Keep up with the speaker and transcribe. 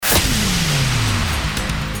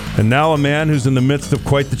And now a man who's in the midst of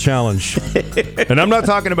quite the challenge. And I'm not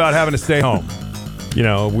talking about having to stay home. You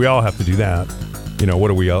know, we all have to do that. You know,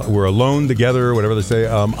 what are we? We're alone together, whatever they say.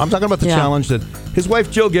 I'm talking about the challenge that his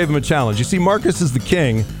wife Jill gave him a challenge. You see, Marcus is the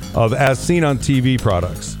king of as seen on TV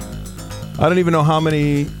products. I don't even know how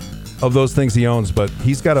many of those things he owns, but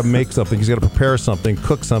he's got to make something. He's got to prepare something,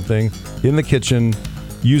 cook something in the kitchen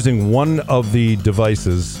using one of the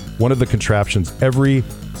devices, one of the contraptions. Every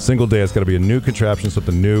single day it's got to be a new contraption,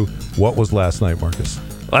 something new. What was last night, Marcus?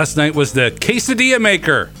 Last night was the quesadilla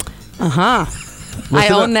maker. I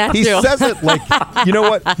own that he too. He says it like, you know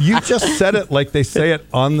what? You just said it like they say it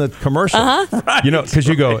on the commercial. Right. You know, because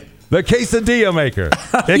you go, the quesadilla maker.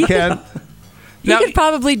 It can. You could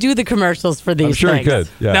probably do the commercials for these I'm sure things. he could.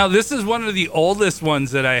 Yeah. Now, this is one of the oldest ones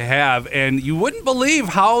that I have, and you wouldn't believe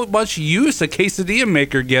how much use a quesadilla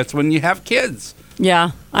maker gets when you have kids.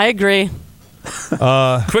 Yeah, I agree.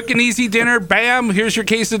 Quick and easy dinner, bam, here's your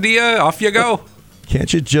quesadilla, off you go.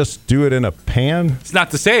 Can't you just do it in a pan? It's not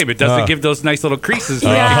the same. It doesn't give those nice little creases.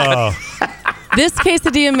 Yeah. This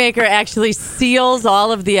quesadilla maker actually seals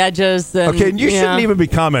all of the edges. And, Okay, and you shouldn't even be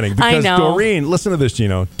commenting because I know. Doreen, listen to this,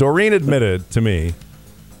 Gino. Doreen admitted to me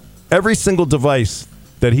every single device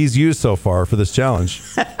that he's used so far for this challenge,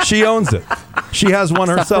 she owns it. She has one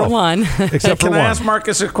herself. For one. Except for Can one. I ask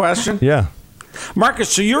Marcus a question? Yeah. Marcus,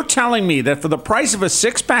 so you're telling me that for the price of a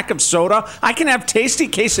 6-pack of soda, I can have tasty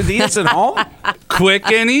quesadillas at home? Quick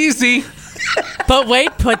and easy. But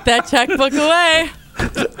wait, put that checkbook away.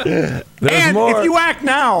 There's and more. if you act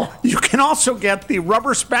now, you can also get the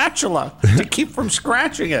rubber spatula to keep from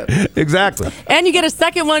scratching it. Exactly. And you get a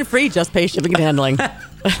second one free, just pay shipping and handling.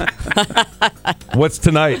 What's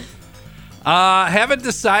tonight? Haven't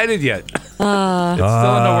decided yet. It's still in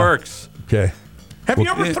the works. Okay. Have you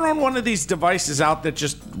ever thrown one of these devices out that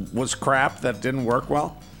just was crap, that didn't work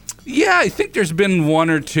well? Yeah, I think there's been one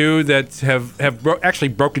or two that have actually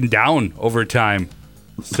broken down over time.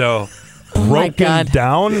 So, Oh my Broken God.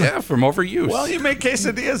 down? yeah, from overuse. Well, you make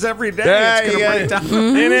quesadillas every day. Yeah, it's going to break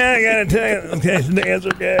down. And I gotta tell you, quesadillas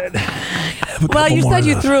are good. Well, you said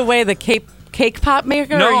you threw away the cake pop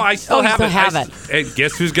maker? No, or- I still you have still it. have I it. and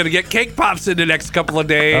guess who's going to get cake pops in the next couple of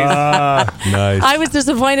days? Nice. I was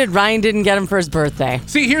disappointed Ryan didn't get him for his birthday.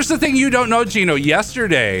 See, here's the thing you don't know, Gino.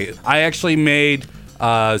 Yesterday, I actually made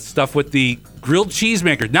stuff with the grilled cheese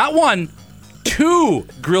maker. Not one, two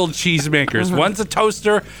grilled cheese makers. One's a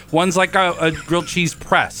toaster, one's like a grilled cheese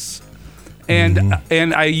press. And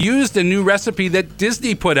I used a new recipe that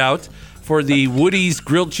Disney put out for the Woody's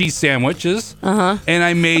grilled cheese sandwiches. And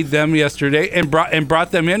I made them yesterday and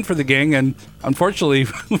brought them in for the gang. And unfortunately,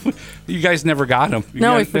 you guys never got them.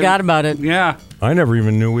 No, we forgot about it. Yeah. I never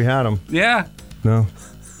even knew we had them. Yeah. No.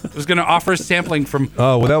 I was going to offer a sampling from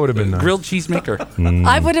Oh, well, that would have been nice. grilled cheese maker.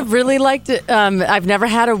 I would have really liked it. I've never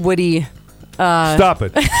had a Woody. Stop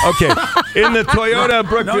it. Okay. In the Toyota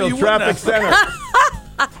Brookfield you Traffic wouldn't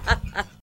Center.